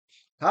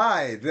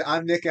Hi,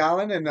 I'm Nick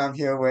Allen, and I'm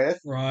here with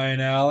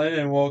Ryan Allen,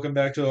 and welcome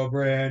back to a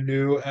brand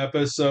new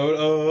episode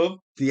of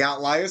the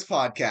Outliers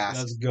podcast.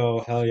 Let's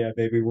Go. Hell yeah,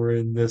 baby. We're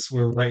in this.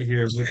 We're right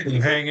here. We're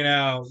hanging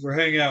out. We're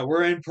hanging out.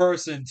 We're in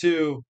person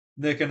too,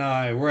 Nick and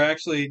I. We're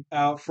actually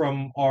out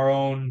from our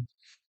own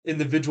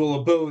individual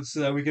abodes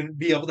so that we can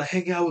be able to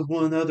hang out with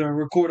one another and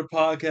record a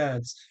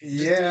podcast. Just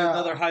do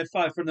another Yeah, high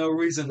five for no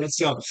reason. Let's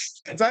go.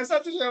 it's nice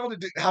not to be able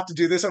to have to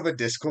do this over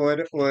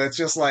Discord, where it's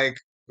just like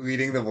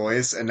reading the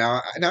voice, and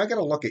now I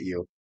gotta look at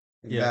you.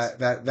 Yes.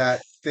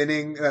 That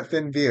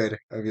thin beard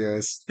of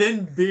yours.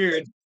 Thin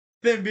beard.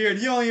 Thin beard.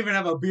 You don't even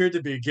have a beard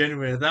to begin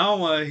with. I don't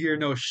want to hear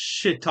no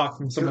shit talk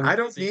from Dude, someone with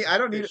I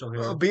don't need facial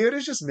a hair. beard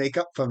is just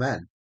makeup for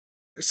men.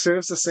 It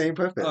serves the same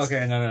purpose.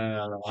 Okay,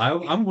 no.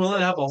 I'm willing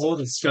to have a whole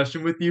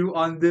discussion with you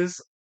on this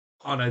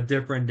on a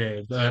different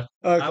day, but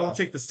I will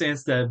Okay. take the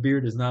stance that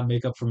beard does not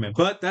make up for men.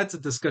 But that's a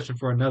discussion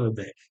for another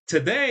day.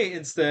 Today,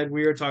 instead,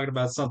 we are talking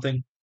about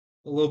something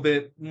a little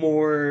bit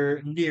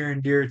more near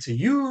and dear to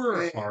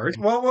your heart.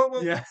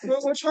 Yeah.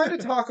 We're trying to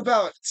talk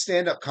about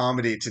stand-up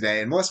comedy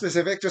today, and more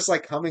specific, just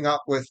like coming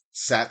up with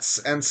sets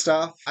and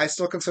stuff. I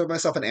still consider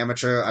myself an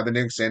amateur. I've been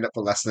doing stand-up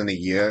for less than a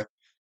year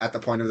at the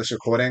point of this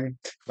recording.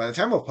 By the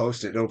time we'll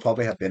post it, it'll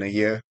probably have been a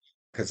year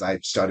because I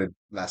started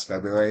last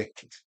February.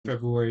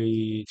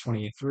 February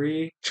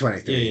 23. Yeah,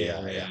 23, yeah,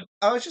 yeah, yeah. yeah.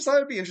 I was just thought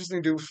it'd be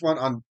interesting to do one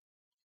on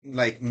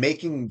like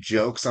making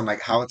jokes on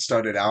like how it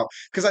started out.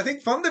 Because I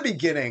think from the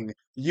beginning,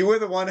 you were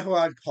the one who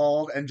I'd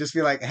called and just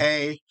be like,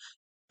 hey,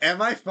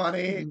 am I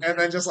funny? And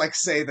then just like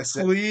say the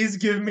Please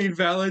give me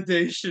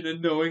validation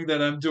and knowing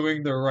that I'm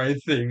doing the right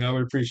thing. I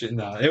would appreciate.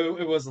 No,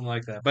 it wasn't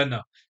like that. But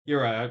no,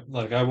 you're right.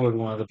 Like I was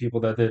one of the people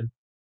that did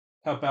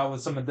help out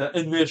with some of the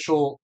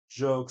initial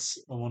jokes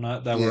and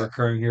whatnot that were yeah,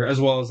 occurring here, as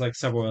well as like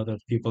several other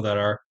people that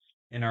are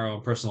in our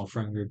own personal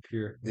friend group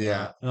here,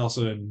 yeah. and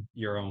also in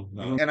your own.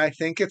 And I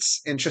think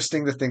it's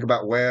interesting to think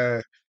about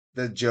where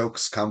the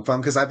jokes come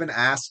from because I've been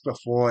asked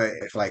before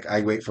if like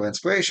I wait for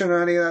inspiration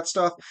or any of that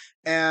stuff,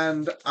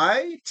 and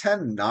I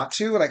tend not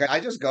to. Like I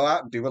just go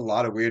out and do a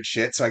lot of weird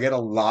shit, so I get a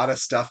lot of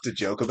stuff to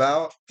joke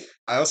about.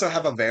 I also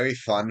have a very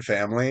fun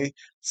family,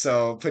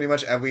 so pretty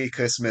much every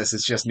Christmas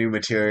it's just new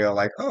material.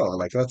 Like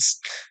like let's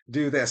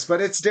do this, but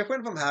it's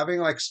different from having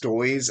like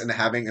stories and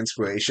having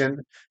inspiration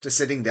to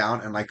sitting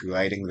down and like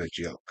writing the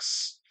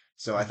jokes.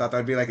 So I thought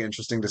that'd be like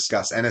interesting to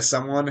discuss. And as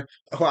someone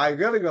who I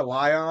really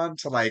rely on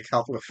to like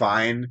help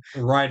refine,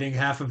 Writing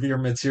half of your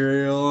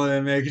material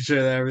and making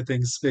sure that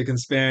everything's spick and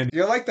span.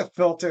 you're like the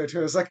filter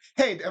to it's like,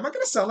 hey, am I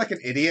gonna sound like an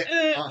idiot?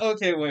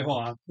 Okay, wait,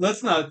 hold on.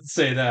 Let's not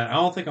say that. I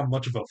don't think I'm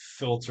much of a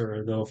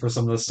filter though for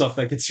some of the stuff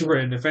that gets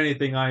written. If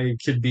anything, I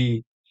could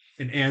be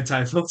an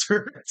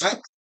anti-filter. I,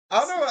 I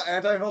don't know about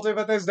anti-filter,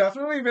 but there's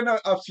definitely been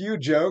a few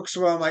jokes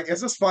where I'm like,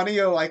 is this funny?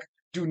 Or like,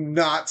 do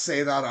not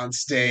say that on Yeah.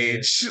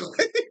 stage.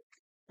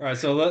 All right,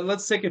 so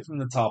let's take it from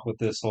the top with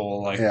this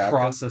whole like Yeah,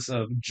 process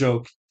of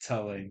joke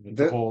telling,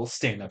 the the, whole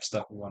stand-up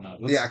stuff and whatnot.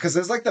 yeah, Let's because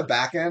there's like the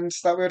back end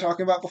that we were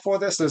talking about before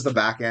this. There's the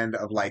back end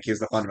of like here's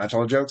the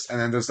fundamental jokes, and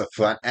then there's the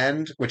front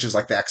end, which is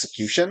like the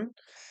execution.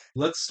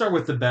 let's start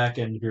with the back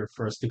end here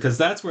first because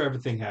that's where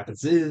everything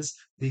happens. Is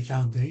the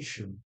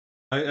foundation.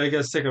 I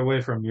guess take it away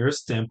from your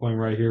standpoint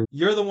right here.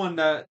 You're the one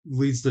that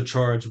leads the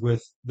charge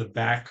with the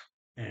back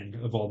end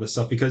of all this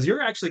stuff because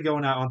you're actually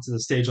going out onto the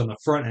stage on the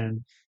front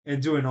end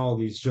and doing all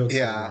these jokes that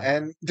Yeah, are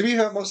and to be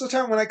fair, most of the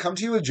time when I come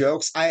to you with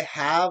jokes, I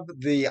have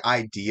the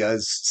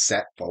ideas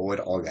set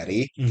forward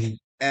already. Mhm.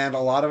 And a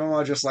lot of them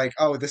are just like,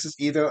 oh, this is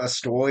either a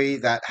story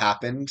that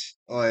happened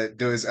or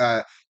there's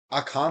a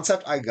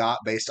concept I got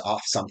based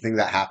off something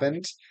that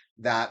happened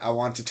that I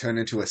want to turn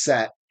into a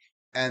set.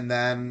 And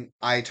then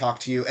I talk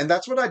to you. And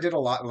that's what I did a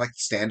lot like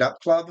stand-up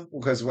club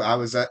because when I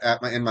was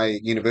in my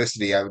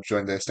university, I would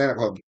join the stand-up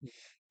club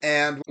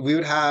and we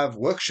would have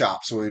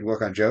workshops where we'd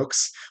work on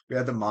jokes. We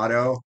had the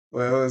motto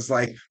where it was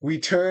like, we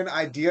turn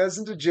ideas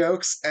into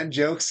jokes and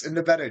jokes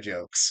into better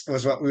jokes,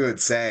 was what we would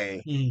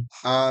say.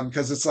 Mhm.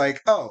 Because it's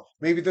like, oh,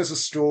 maybe there's a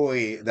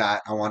story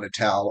that I want to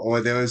tell,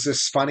 or there was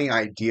this funny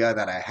idea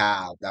that I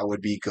have that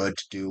would be good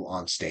to do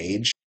on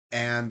stage.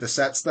 And the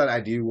sets that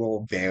I do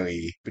will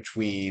vary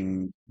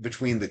between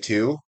the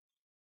two.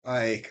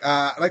 Like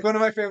one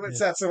of my favorite Yeah.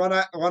 sets, the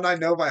one I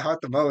know by heart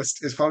the most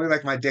is probably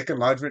like my dick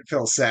enlargement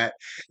pill set.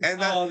 And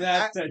that Oh,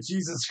 that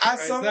Jesus as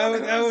Christ!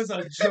 someone That who's was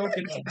a joke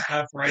and a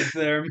half right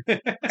there.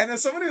 and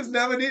as someone who's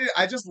never needed,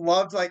 I just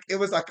loved like it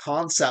was a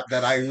concept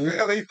that I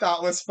really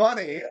thought was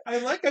funny. I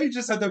like how you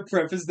just had to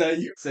preface that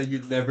you said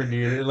you'd never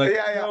need it. Like,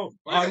 Yeah, yeah. no,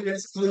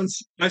 audience, please.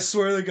 I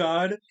swear to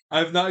God,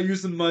 I've not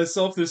used them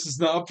myself. This is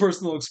not a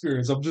personal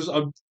experience. I'm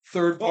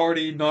third Well,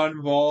 party, not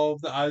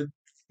involved. I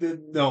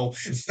no.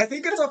 I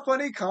think it's a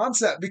funny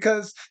concept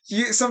because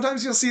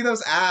sometimes you'll see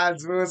those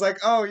ads where it's like,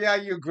 oh yeah,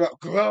 you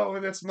grow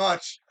this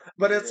much.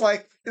 But it's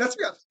like, let's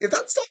be honest, if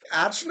that stuff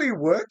actually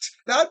worked,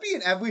 that would be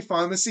in every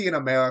pharmacy in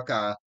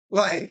America.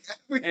 Like,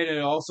 And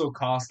it also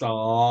cost a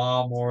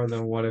lot more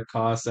than what it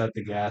costs at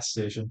the gas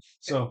station.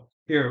 So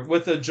here,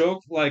 with a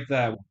joke like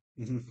that,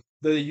 Mhm.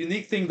 the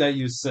unique thing that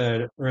you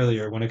said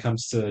earlier when it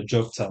comes to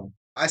joke telling.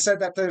 I said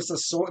that there's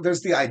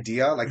the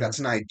idea, like Mhm. that's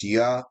an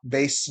idea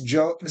based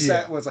joke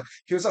set Yeah. was like,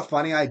 here's a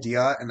funny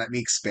idea and let me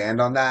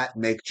expand on that,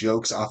 make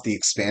jokes off the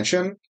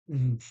expansion.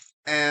 Mhm.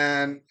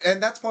 And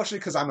that's partially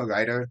because I'm a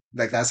writer.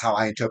 Like that's how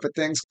I interpret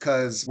things.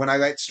 Because when I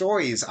write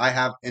stories, I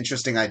have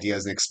interesting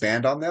ideas and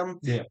expand on them.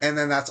 Yeah. And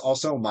then that's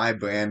also my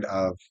brand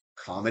of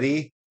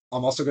comedy.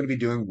 I'm also going to be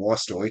doing more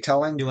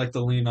storytelling. You like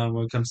to lean on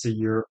when it comes to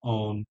your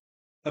own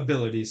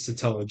abilities to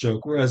tell a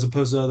joke, whereas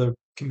opposed to other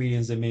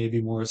comedians that may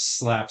be more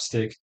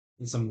slapstick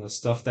in some of the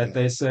stuff that Yeah,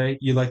 they say.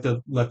 You like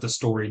to let the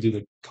story do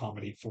the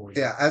comedy for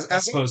you, yeah. As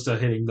as as opposed to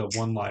hitting the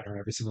one-liner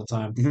every single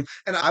time. Mhm.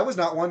 And I was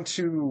not one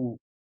to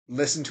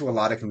listen to a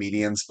lot of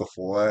comedians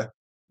before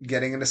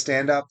getting into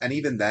stand up. And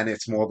even then,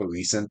 it's more of a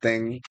recent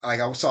thing. Like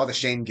I saw the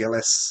Shane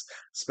Gillis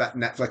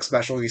Netflix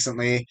special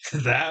recently.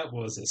 That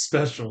was a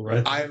special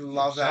right I there.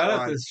 love that Shout out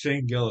one. to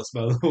Shane Gillis,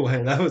 by the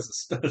way. That was a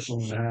special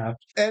and a half.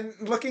 And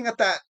looking at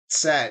that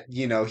set,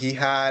 he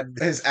had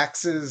his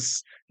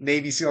ex's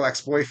Navy SEAL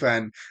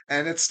ex-boyfriend,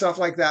 and it's stuff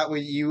like that where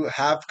you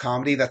have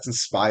comedy that's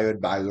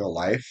inspired by real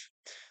life.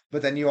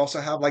 But then you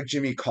also have like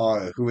Jimmy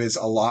Carr, who is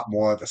a lot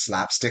more of a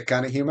slapstick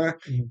kind of humor.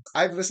 Mhm.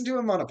 I've listened to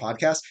him on a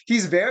podcast.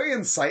 He's very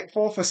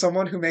insightful for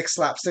someone who makes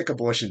slapstick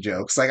abortion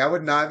jokes. Like I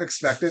would not have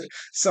expected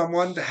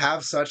someone to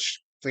have such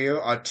clear,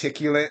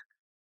 articulate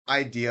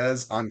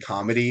ideas on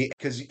comedy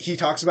because he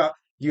talks about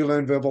you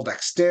learn verbal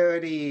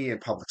dexterity and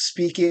public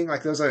speaking,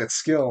 like those are its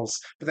skills.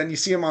 But then you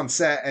see him on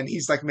set and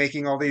he's like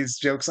making all these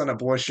jokes on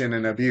abortion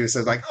and abuse.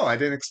 It's like, oh, I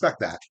didn't expect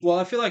that. Well,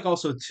 I feel like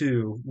also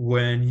too,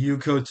 when you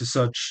go to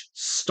such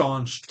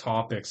staunch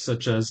topics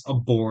such as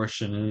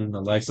abortion and the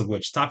likes of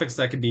which topics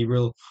that can be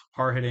real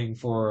hard hitting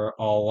for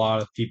a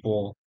lot of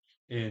people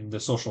in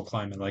the social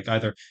climate, like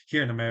either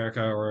here in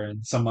America or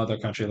in some other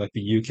country like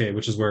the UK,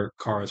 which is where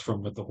Carr is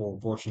from with the whole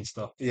abortion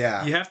stuff.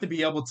 Yeah. You have to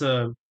be able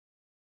to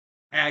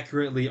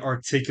accurately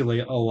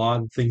articulate a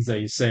lot of things that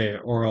you say,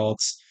 or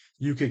else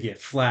you could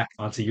get flack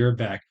onto your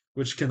back,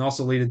 which can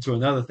also lead into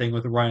another thing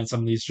with writing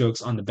some of these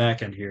jokes on the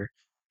back end here.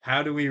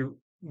 How do we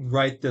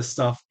write this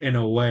stuff in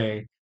a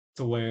way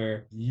to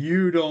where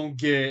you don't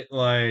get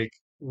like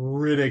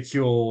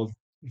ridiculed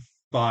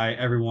by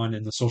everyone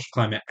in the social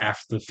climate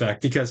after the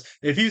fact? Because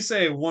if you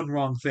say one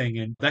wrong thing,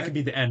 and that could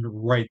be the end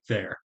right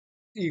there.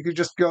 You could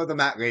just go the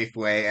Matt Rafe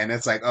way, and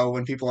it's like, oh,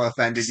 when people are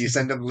offended, you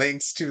send them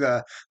links to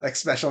the like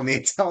special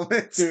needs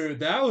elements. Dude,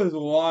 that was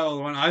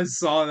wild when I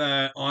saw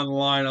that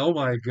online. Oh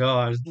my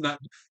gosh,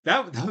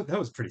 that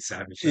was pretty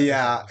savage. That's all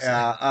Yeah, I'll say.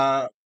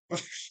 yeah.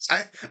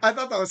 I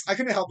thought that was I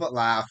couldn't help but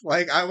laugh.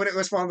 Like I wouldn't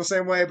respond the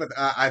same way, but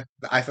I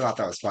thought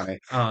that was funny.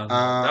 Oh no,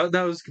 Uh,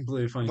 that was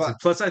completely funny too. but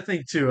Plus, I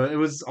think too, it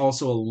was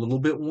also a little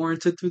bit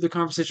warranted through the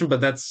conversation. But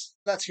that's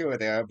that's here or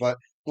there. But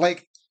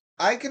like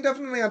I can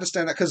definitely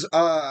understand that because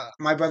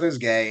my brother's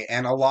gay,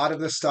 and a lot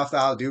of the stuff that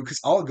I'll do because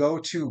I'll go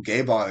to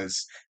gay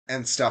bars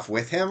and stuff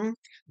with him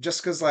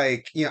just because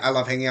like I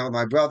love hanging out with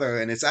my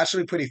brother, and it's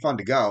actually pretty fun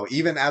to go,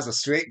 even as a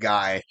straight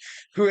guy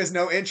who has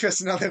no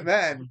interest in other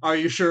men. Are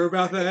you sure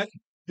about that?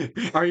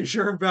 Are you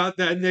sure about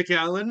that, Nick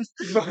Allen?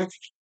 But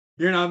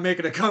You're not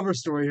making a cover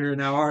story here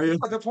now, are you?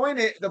 the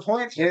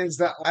point is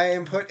that I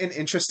am put in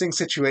interesting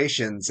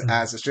situations Mhm.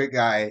 as a straight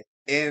guy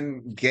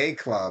in gay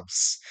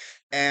clubs,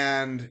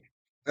 and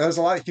there's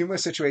a lot of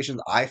humorous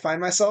situations I find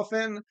myself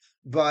in.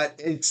 But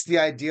it's the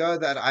idea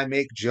that I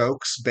make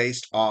jokes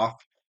based off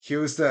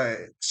here's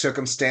the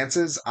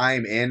circumstances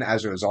I'm in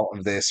as a result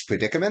of this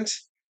predicament.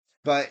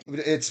 But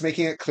it's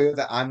making it clear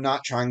that I'm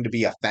not trying to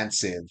be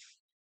offensive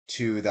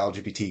to the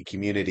LGBT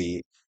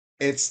community.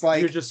 It's You're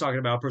like just talking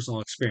about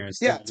personal experience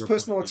to yeah, it's your point.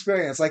 personal Yeah.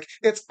 experience. Like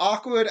it's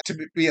awkward to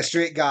be a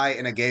straight guy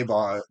in a gay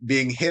bar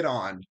being hit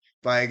on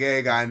by a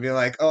gay guy and be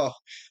like, oh,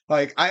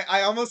 like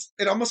I almost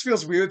it almost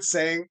feels weird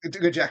saying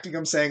rejecting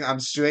him saying I'm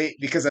straight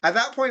because at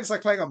that point it's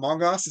like playing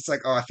Among Us. It's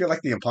like, oh, I feel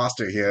like the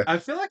imposter here. I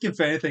feel like if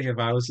anything, if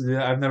I was to do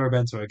that, I've never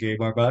been to a gay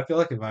bar, but I feel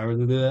like if I were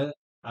to do that,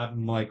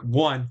 I'm like,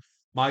 one,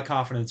 my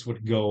confidence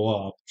would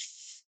go up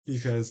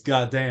because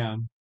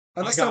goddamn,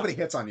 I Unless got nobody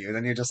hits on you,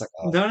 then you're just like,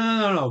 oh.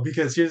 no,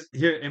 because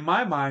here in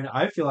my mind,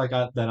 I feel like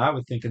that I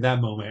would think in that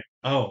moment,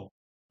 oh,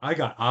 I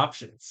got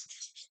options.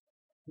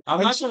 I'm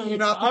I'm not sure gonna you're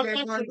not the I'm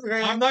gay not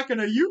one. I'm not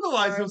gonna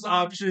utilize those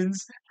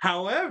options.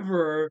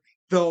 However,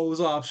 those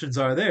options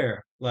are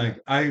there. Yeah. Like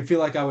I feel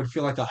like I would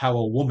feel like how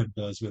a woman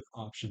does with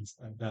options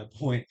at that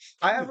point.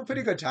 I have a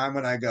pretty good time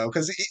when I go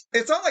because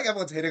it's not like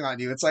everyone's hitting on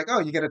you. It's like, oh,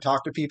 you get to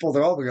talk to people.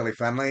 They're all really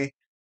friendly.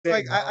 They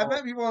Like I've are.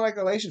 met people in like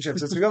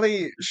relationships. It's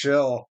really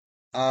chill.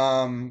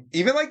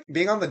 Even like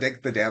being on the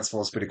dance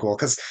floor is pretty cool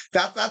because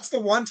that's the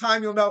one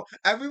time you'll know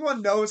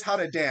everyone knows how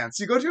to dance.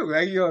 You go to a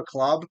regular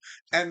club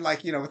and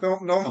like with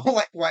normal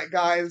like white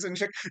guys and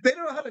chick, they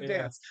don't know how to Yeah.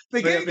 dance.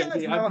 The But yeah, gay guys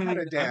baby, I'm know how to paying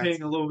I'm dance.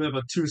 paying a little bit of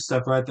a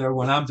two-step right there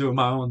when I'm doing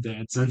my own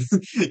dancing.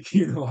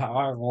 You know how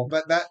I roll.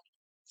 But that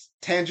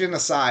tangent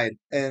aside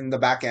in the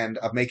back end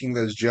of making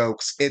those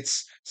jokes,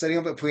 it's setting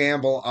up a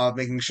preamble of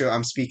making sure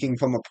I'm speaking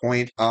from a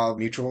point of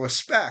mutual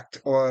respect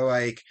or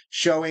like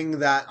showing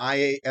that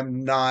I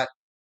am not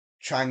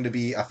trying to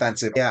be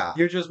offensive. Yeah.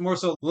 You're just more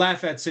so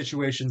laugh at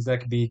situations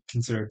that could be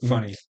considered Mhm.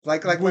 funny.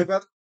 Like my With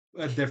brother.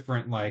 a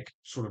different like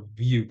sort of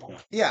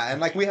viewpoint. Yeah, and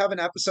like we have an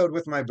episode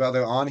with my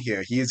brother on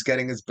here. He's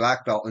getting his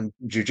black belt in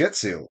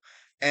jujitsu,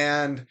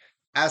 and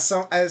as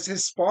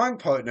his sparring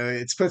partner,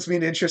 it puts me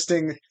in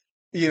interesting,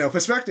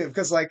 perspective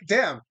because like,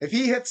 damn, if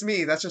he hits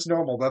me, that's just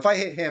normal, but if I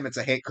hit him, it's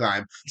a hate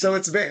crime. So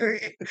it's a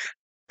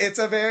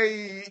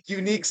very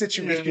unique Yeah, yeah.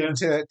 situation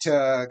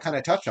to kind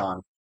of touch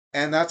on,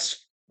 and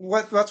that's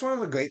one of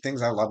the great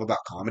things I love about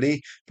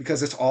comedy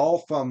because it's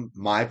all from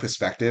my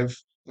perspective.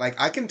 Like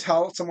I can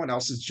tell someone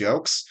else's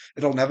jokes,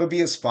 it'll never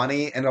be as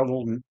funny, and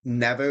it'll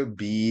never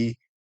be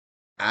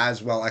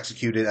as well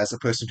executed as the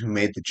person who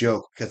made the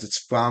joke because it's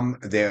from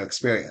their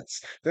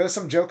experience. There are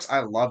some jokes I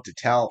love to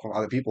tell from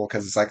other people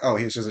because it's like, oh,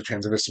 here's just a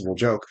transversible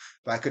joke,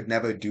 but I could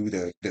never do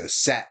the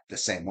set the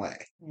same way.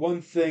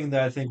 One thing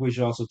that I think we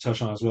should also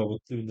touch on as well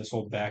with doing this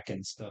whole back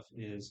end stuff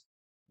is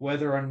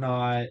whether or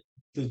not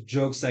the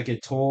jokes that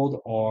get told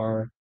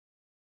are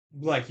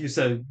like you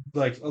said,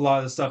 like a lot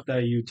of the stuff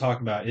that you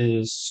talk about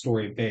is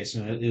story based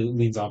and it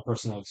leans on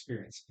personal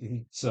experience.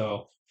 Mhm.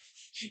 So,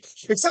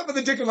 Except for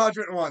the Dick and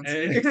Lodgement ones.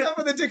 Except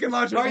for the Dick and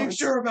Lodgement are you ones.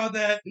 sure about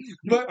that?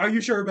 But Are you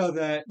sure about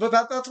that? But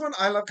that's one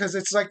I love because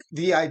it's like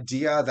the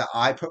idea that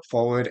I put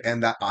forward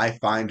and that I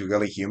find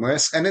really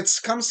humorous. And it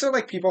comes to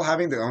like people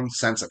having their own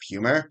sense of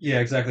humor.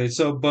 Yeah, exactly.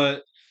 So,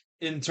 but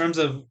in terms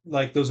of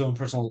like those own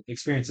personal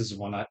experiences and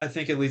whatnot, I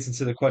think it leads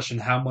into the question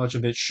how much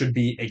of it should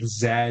be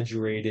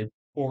exaggerated,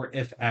 or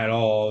if at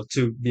all,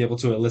 to be able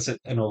to elicit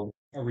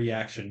a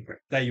reaction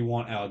that you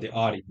want out of the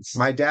audience.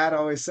 My dad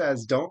always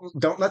says,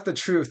 "Don't let the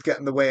truth get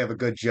in the way of a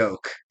good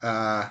joke."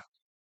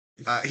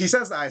 He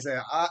says that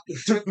Isaiah.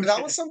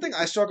 That was something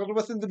I struggled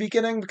with in the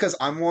beginning because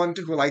I'm one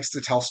who likes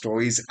to tell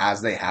stories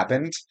as they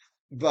happened.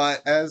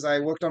 But as I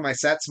worked on my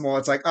sets more,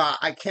 it's like,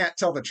 I can't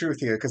tell the truth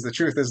here because the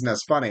truth isn't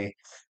as funny,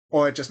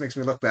 or it just makes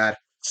me look bad.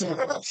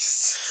 But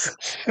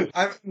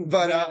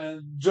Yeah,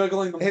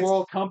 juggling the it's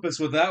moral compass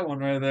with that one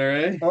right there,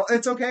 eh? well,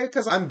 it's okay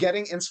because I'm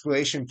getting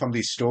inspiration from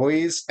these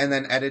stories and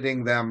then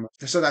editing them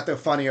so that they're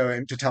funnier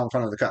and to tell in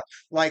front of the cup.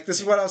 Like this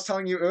is what I was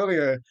telling you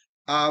earlier.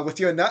 With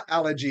your nut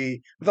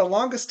allergy, for the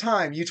longest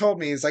time you told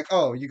me it's like,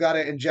 oh, you got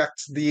to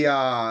inject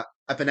the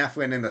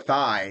epinephrine in the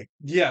thigh.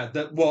 Yeah,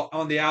 that well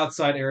on the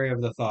outside area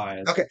of the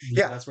thigh. Okay,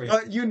 yeah, That's where you,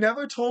 but you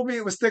never told me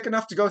it was thick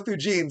enough to go through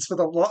jeans for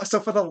so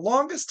for the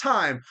longest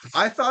time.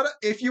 I thought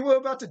if you were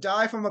about to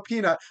die from a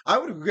peanut, I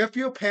would rip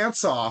your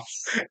pants off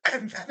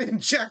and then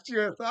inject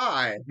your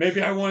thigh.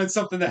 maybe I wanted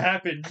something to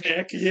happen,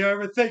 Nick. You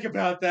ever think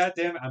about that?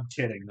 Damn it. I'm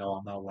kidding. No,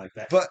 I'm not like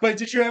that. But But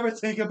did you ever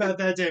think about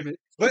that, damn it?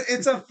 But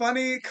it's a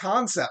funny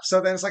concept. So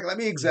then it's like, let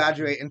me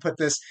exaggerate and put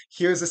this.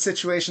 Here's a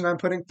situation I'm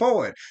putting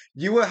forward.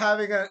 You were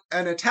having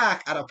an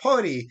attack at a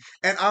party,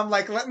 and I'm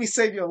like, let me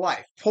save your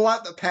life. Pull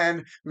out the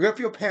pen, rip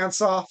your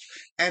pants off,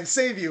 and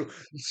save you.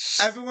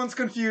 Everyone's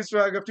confused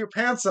why I ripped your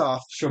pants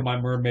off. Show my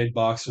mermaid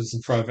boxers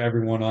in front of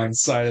everyone on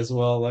site as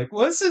well. Like,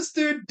 what's this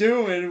dude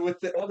doing with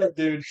the other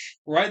dude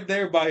right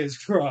there by his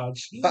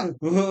crotch?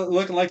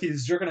 Looking like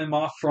he's jerking him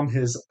off from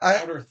his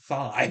outer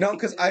thigh. No,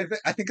 because I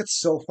think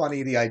it's so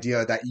funny the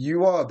idea that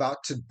you are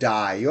about to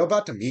die, you're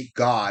about to meet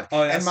God,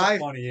 Oh, that's and so my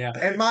funny, yeah.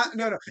 and my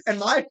no, and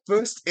my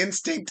first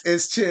instinct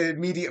is to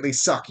immediately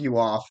suck you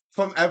off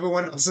from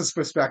everyone else's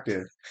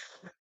perspective.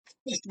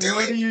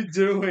 What are you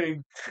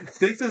doing?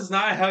 This is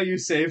not how you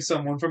save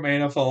someone from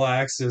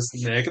anaphylaxis,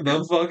 Nick.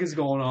 The fuck is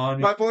going on?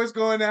 My boy's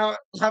going out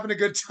having a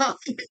good time.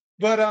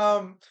 But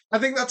I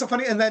think that's so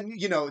funny. And then,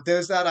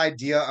 there's that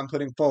idea I'm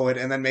putting forward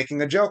and then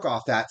making a joke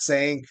off that,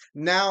 saying,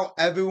 now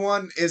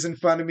everyone is in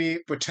front of me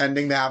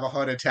pretending to have a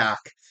heart attack.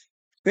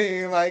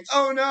 Being like,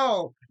 oh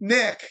no,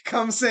 Nick,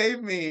 come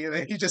save me.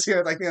 And you just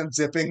hear like the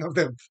unzipping of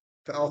the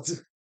belt.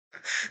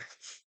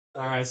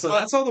 All right, so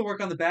that's all the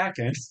work on the back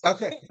end.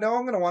 Okay, now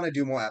I'm going to want to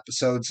do more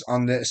episodes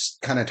on this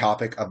kind of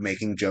topic of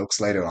making jokes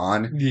later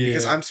on.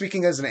 Because Yeah. I'm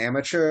speaking as an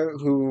amateur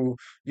who,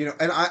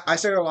 and I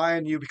say rely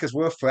on you because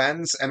we're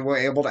friends and we're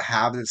able to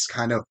have this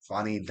kind of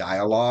funny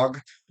dialogue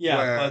Yeah,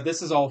 where, but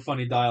this is all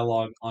funny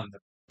dialogue on the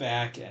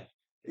back end.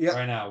 yeah,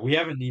 Right now, we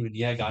haven't even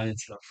yet gotten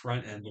into the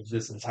front end of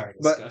this entire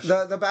but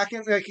discussion. the back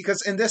end, like,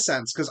 because in this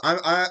sense, because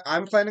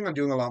I'm planning on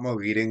doing a lot more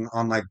reading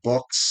on like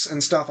books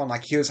and stuff on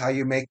like here's how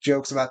you make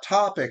jokes about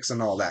topics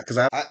and all that.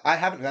 Because I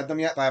haven't read them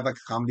yet, but I have like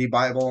a comedy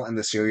Bible and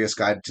the Serious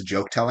Guide to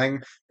Joke Telling,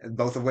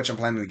 both of which I'm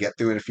planning to get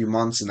through in a few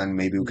months, and then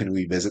maybe we can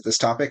revisit this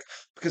topic.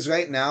 Because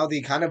right now,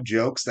 the kind of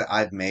jokes that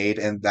I've made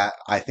and that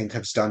I think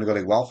have done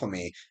really well for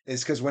me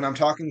is because when I'm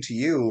talking to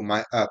you,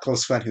 my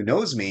close friend who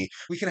knows me,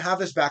 we can have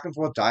this back and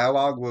forth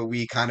dialogue where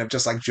we kind of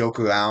just like joke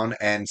around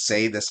and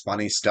say this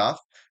funny stuff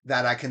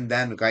that I can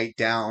then write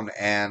down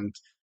and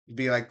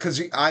be like,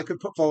 because I could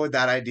put forward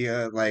that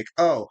idea like,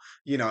 oh,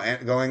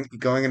 and going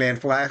in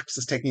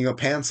anaphylaxis, taking your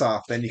pants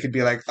off. Then you could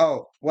be like,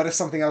 oh, what if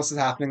something else is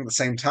happening at the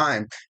same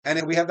time? And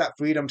then we have that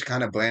freedom to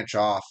kind of branch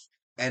off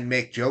and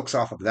make jokes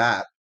off of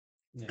that.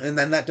 Yeah. And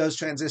then that does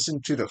transition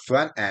to the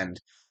front end.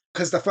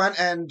 Because the front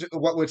end,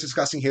 what we're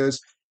discussing here is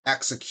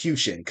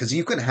execution. Because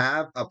you can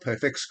have a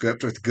perfect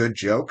script with good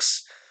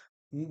jokes.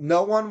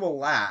 No one will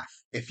laugh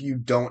if you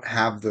don't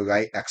have the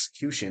right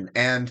execution.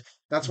 And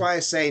That's why I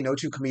say no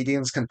two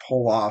comedians can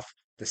pull off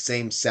the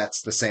same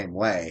sets the same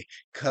way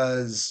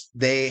because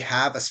they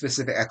have a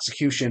specific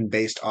execution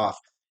based off.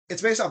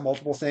 It's based off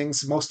multiple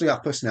things, mostly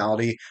off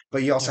personality,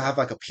 but you also Yeah. have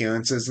like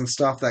appearances and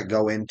stuff that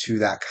go into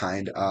that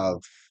kind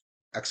of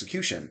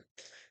execution.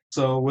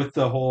 So with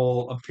the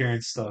whole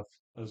appearance stuff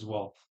as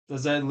well,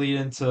 does that lead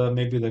into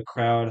maybe the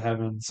crowd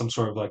having some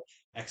sort of like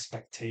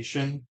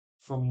expectation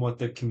from what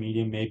the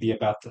comedian may be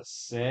about to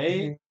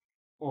say? Mhm.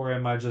 Or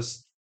am I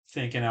just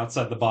thinking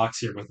outside the box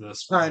here with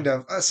this one? Kind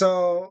of.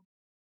 So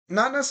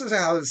not necessarily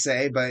how to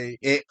say, but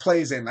it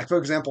plays in. Like for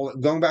example,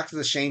 going back to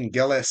the Shane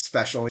Gillis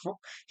special,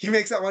 he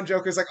makes that one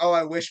joke. It's like, "Oh,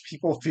 I wish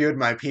people feared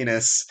my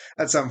penis"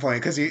 at some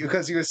point because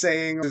he was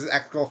saying his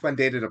ex girlfriend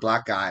dated a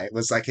black guy. It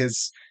was like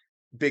his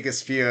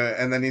biggest fear,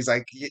 and then he's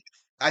like.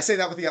 I say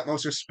that with the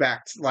utmost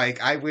respect. Like,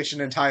 I wish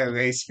an entire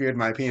race feared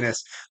my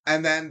penis.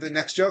 And then the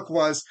next joke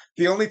was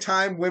the only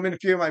time women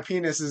fear my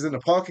penis is in a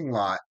parking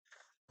lot.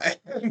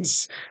 And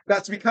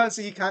that's because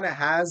he kind of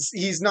has,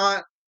 he's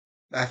not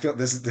I feel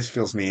this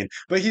feels mean,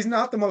 but he's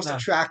not the most No.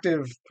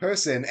 attractive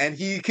person, and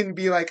he can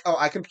be like, oh,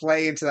 I can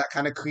play into that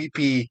kind of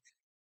creepy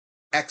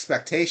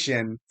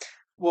expectation.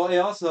 Well, it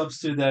also helps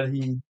too that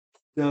he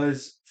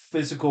does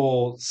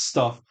physical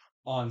stuff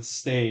on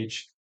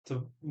stage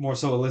to more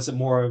so elicit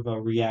more of a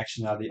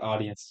reaction out of the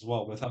audience as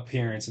well with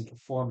appearance and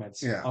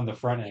performance Yeah, on the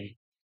front end.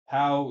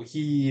 How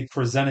he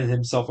presented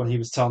himself when he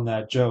was telling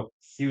that joke.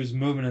 He was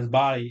moving his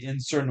body in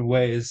certain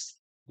ways.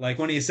 Like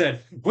when he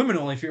said, "Women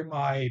only fear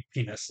my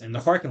penis" in the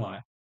parking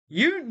lot.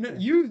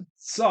 You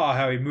saw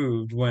how he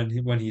moved when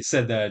he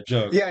said that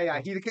joke. yeah,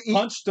 yeah.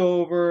 Hunched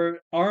over,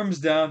 arms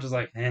down, just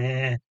like,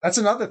 eh. That's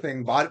another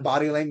thing.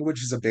 Body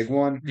language is a big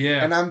one,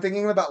 Yeah. and I'm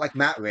thinking about like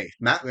Matt Rafe.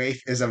 Matt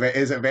Rafe is a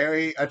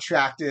very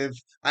attractive.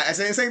 I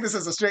say saying this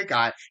as a straight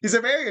guy. He's a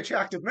very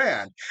attractive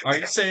man. Are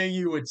you saying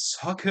you would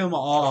suck him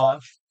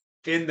off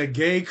in the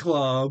gay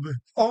club?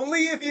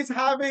 Only if he's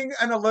having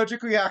an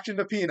allergic reaction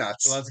to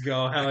peanuts. Let's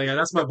go. Hell yeah,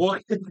 that's my boy.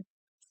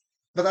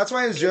 But that's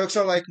why his jokes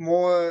are like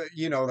more,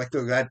 like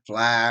the red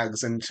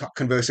flags and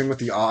conversing with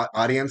the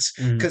audience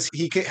Mm. because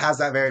has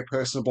that very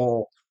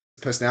personable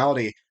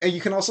personality. And you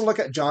can also look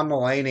at John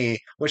Mulaney,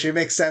 which it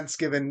makes sense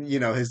given,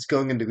 his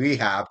going into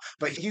rehab.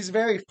 But he's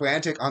very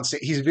frantic on stage.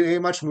 He's very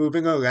much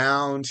moving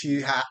around.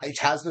 He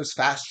has those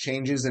fast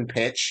changes in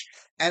pitch.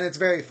 And it's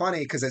very funny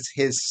because it's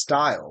his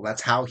style.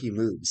 That's how he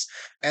moves.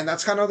 And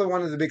that's kind of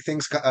one of the big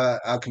things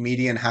a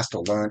comedian has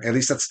to learn. At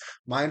least that's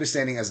my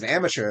understanding as an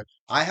amateur.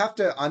 I have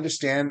to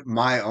understand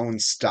my own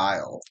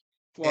style.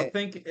 Well, I It,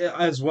 think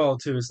as well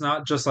too. It's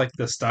not just like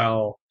the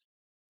style,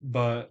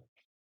 but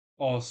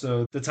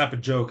also the type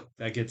of joke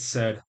that gets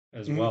said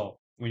as Mhm. well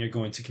when you're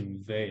going to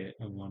convey it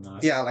and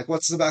whatnot. Yeah, like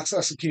what's the best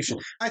execution?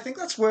 I think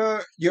that's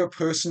where your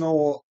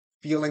personal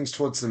feelings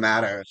towards the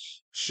matter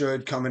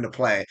should come into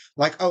play.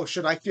 Like, oh,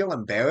 should I feel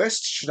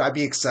embarrassed? Should I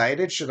be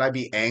excited? Should I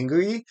be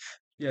angry?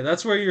 Yeah,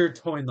 that's where you're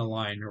towing the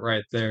line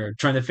right there,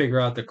 trying to figure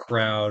out the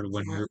crowd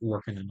when you're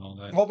working and all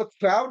that. Well, the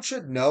crowd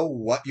should know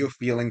what your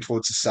feeling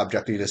towards the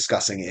subject you're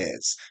discussing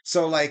is.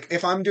 So, like,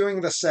 if I'm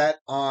doing the set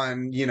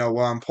on,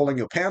 where I'm pulling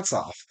your pants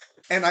off,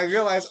 and I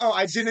realize, oh,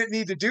 I didn't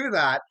need to do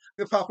that,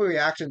 the proper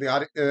reaction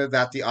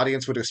that the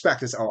audience would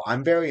expect is, oh,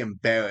 I'm very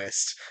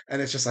embarrassed.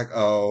 And it's just like,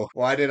 oh,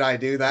 why did I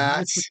do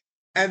that?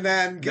 And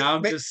then Now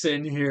I'm just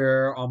sitting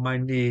here on my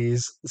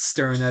knees,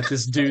 staring at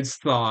this dude's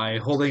thigh,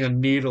 holding a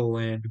needle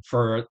in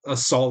for a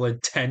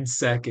solid 10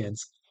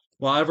 seconds,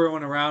 while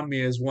everyone around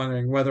me is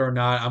wondering whether or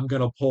not I'm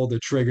gonna pull the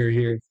trigger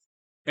here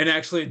and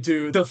actually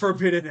do the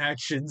forbidden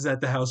actions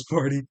at the house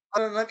party.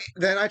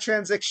 then I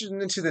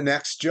transition into the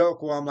next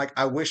joke where I'm like,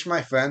 I wish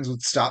my friends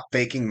would stop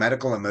faking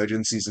medical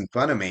emergencies in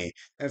front of me.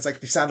 And it's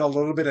like they sound a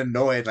little bit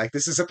annoyed. Like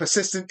this is a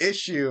persistent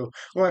issue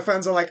where my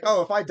friends are like,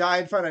 oh, if I die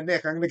in front of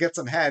Nick, I'm gonna get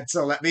some head,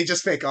 so let me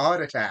just fake a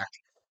heart attack.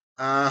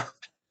 Uh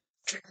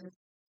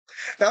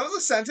that was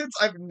a sentence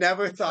I've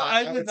never thought I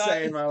I did would not.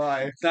 say in my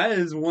life. That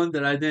is one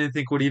that I didn't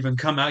think would even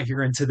come out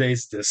here in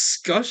today's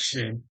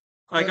discussion.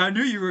 Like But I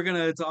knew you were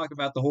gonna talk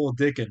about the whole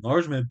dick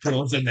enlargement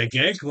pills and the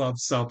gay club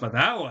stuff, but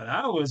that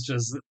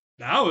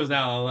was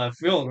out of left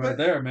field right but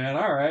there, man.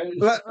 All right.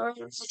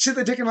 to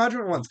the Dick and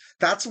Ledger ones.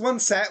 That's one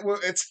set where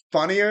it's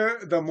funnier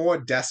the more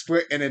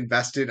desperate and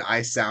invested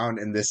I sound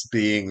in this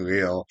being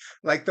real.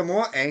 Like the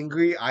more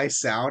angry I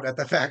sound at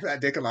the fact that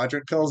Dick and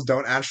Ledger pills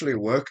don't actually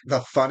work, the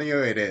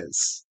funnier it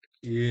is.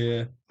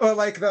 Yeah, Or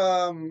like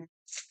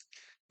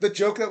the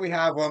joke that we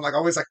have where I'm like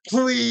always like,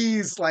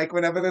 please, like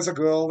whenever there's a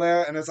girl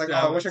there and it's like, oh,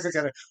 that I wish I could was.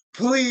 get her.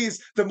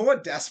 Please, the more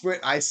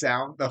desperate I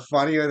sound, the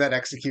funnier that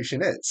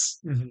execution is.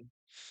 Mhm.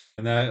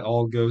 And that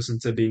all goes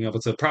into being able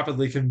to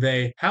properly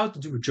convey how to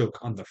do a joke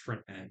on the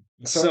front end.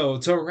 So So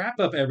to wrap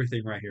up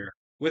everything right here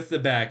with the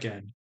back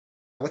end,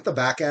 with the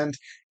back end,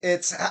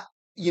 it's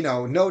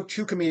no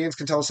two comedians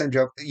can tell the same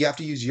joke. You have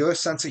to use your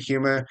sense of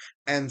humor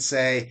and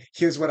say,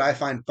 here's what I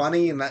find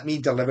funny, and let me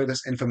deliver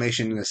this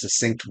information in a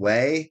succinct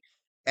way.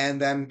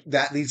 And then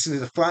that leads into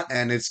the front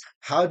end is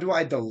how do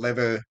I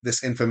deliver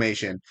this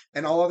information?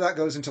 And all of that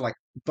goes into like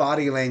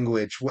body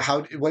language.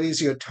 What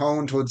is your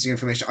tone towards the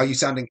information? Are you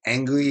sounding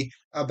angry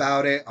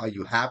about it? Are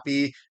you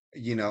happy?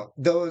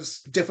 Those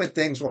different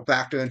things will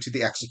factor into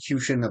the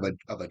execution of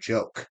a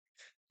joke.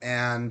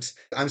 And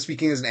I'm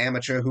speaking as an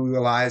amateur who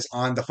relies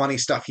on the funny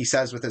stuff he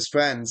says with his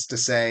friends to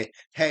say,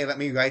 hey, let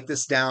me write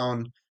this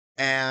down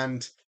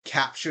and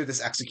capture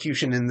this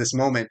execution in this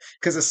moment.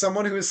 Because as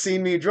someone who has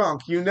seen me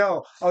drunk,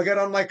 I'll get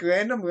on like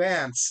random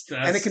rants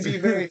and it That's can be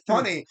very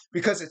funny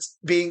because it's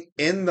being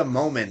in the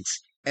moment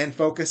and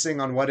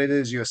focusing on what it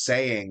is you're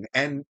saying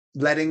and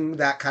letting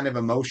that kind of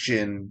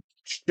emotion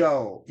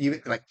show, even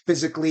like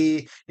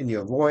physically in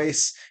your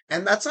voice.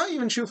 And that's not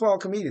even true for all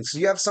comedians.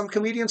 You have some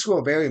comedians who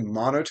are very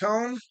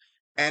monotone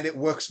and it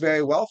works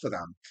very well for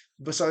them.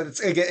 But so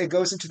it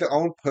goes into their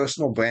own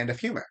personal brand of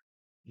humor.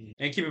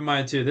 and keep in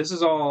mind too, this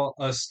is all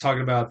us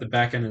talking about the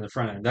back end and the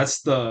front end.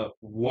 That's the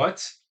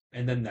what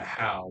and then the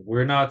how.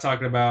 We're not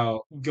talking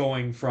about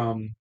going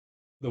from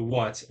the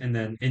what and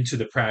then into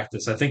the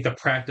practice. I think the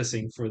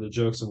practicing for the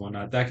jokes and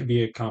whatnot, that could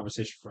be a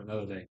conversation for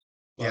another day.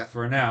 Yeah. But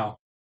for now,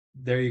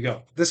 there you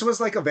go. This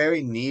was like a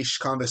very niche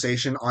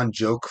conversation on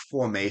joke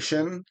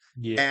formation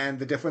Yeah. and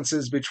the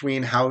differences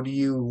between how do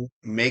you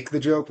make the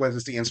joke, whether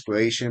it's the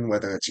inspiration,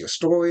 whether it's your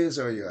stories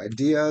or your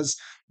ideas,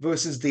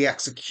 versus the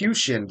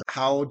execution.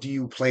 How do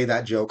you play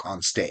that joke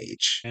on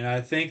stage? And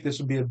I think this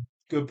would be a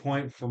good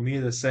point for me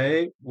to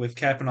say with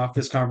capping off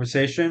this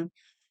conversation.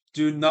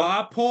 Do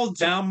not pull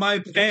down my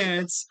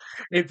pants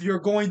if you're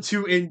going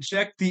to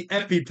inject the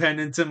EpiPen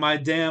into my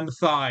damn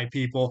thigh,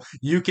 people.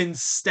 You can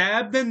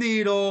stab the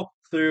needle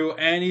through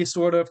any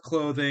sort of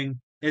clothing.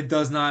 It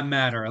does not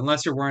matter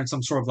unless you're wearing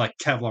some sort of like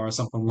Kevlar or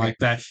something like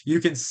that.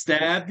 You can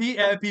stab the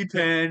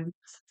EpiPen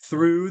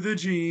through the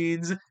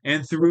jeans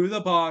and through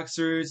the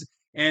boxers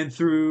and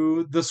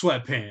through the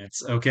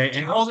sweatpants, okay?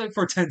 And hold it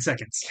for 10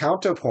 seconds.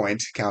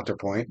 Counterpoint.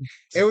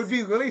 It would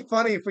be really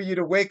funny for you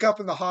to wake up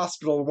in the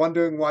hospital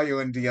wondering why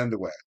you're in the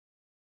underwear.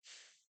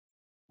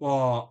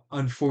 Well,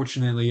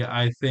 unfortunately,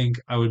 I think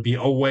I would be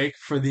awake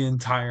for the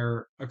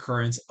entire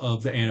occurrence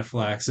of the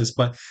anaphylaxis,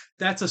 but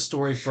that's a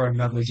story for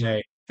another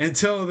day.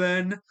 Until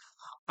then,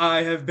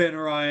 I have been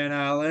Ryan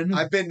Allen,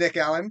 I've been Nick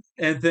Allen.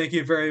 and thank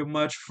you very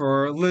much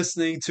for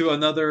listening to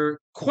another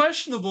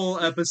questionable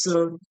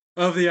episode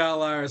of the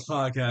Outliers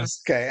podcast.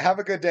 Okay, have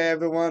a good day,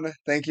 everyone.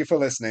 Thank you for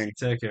listening.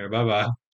 Take care. Bye bye.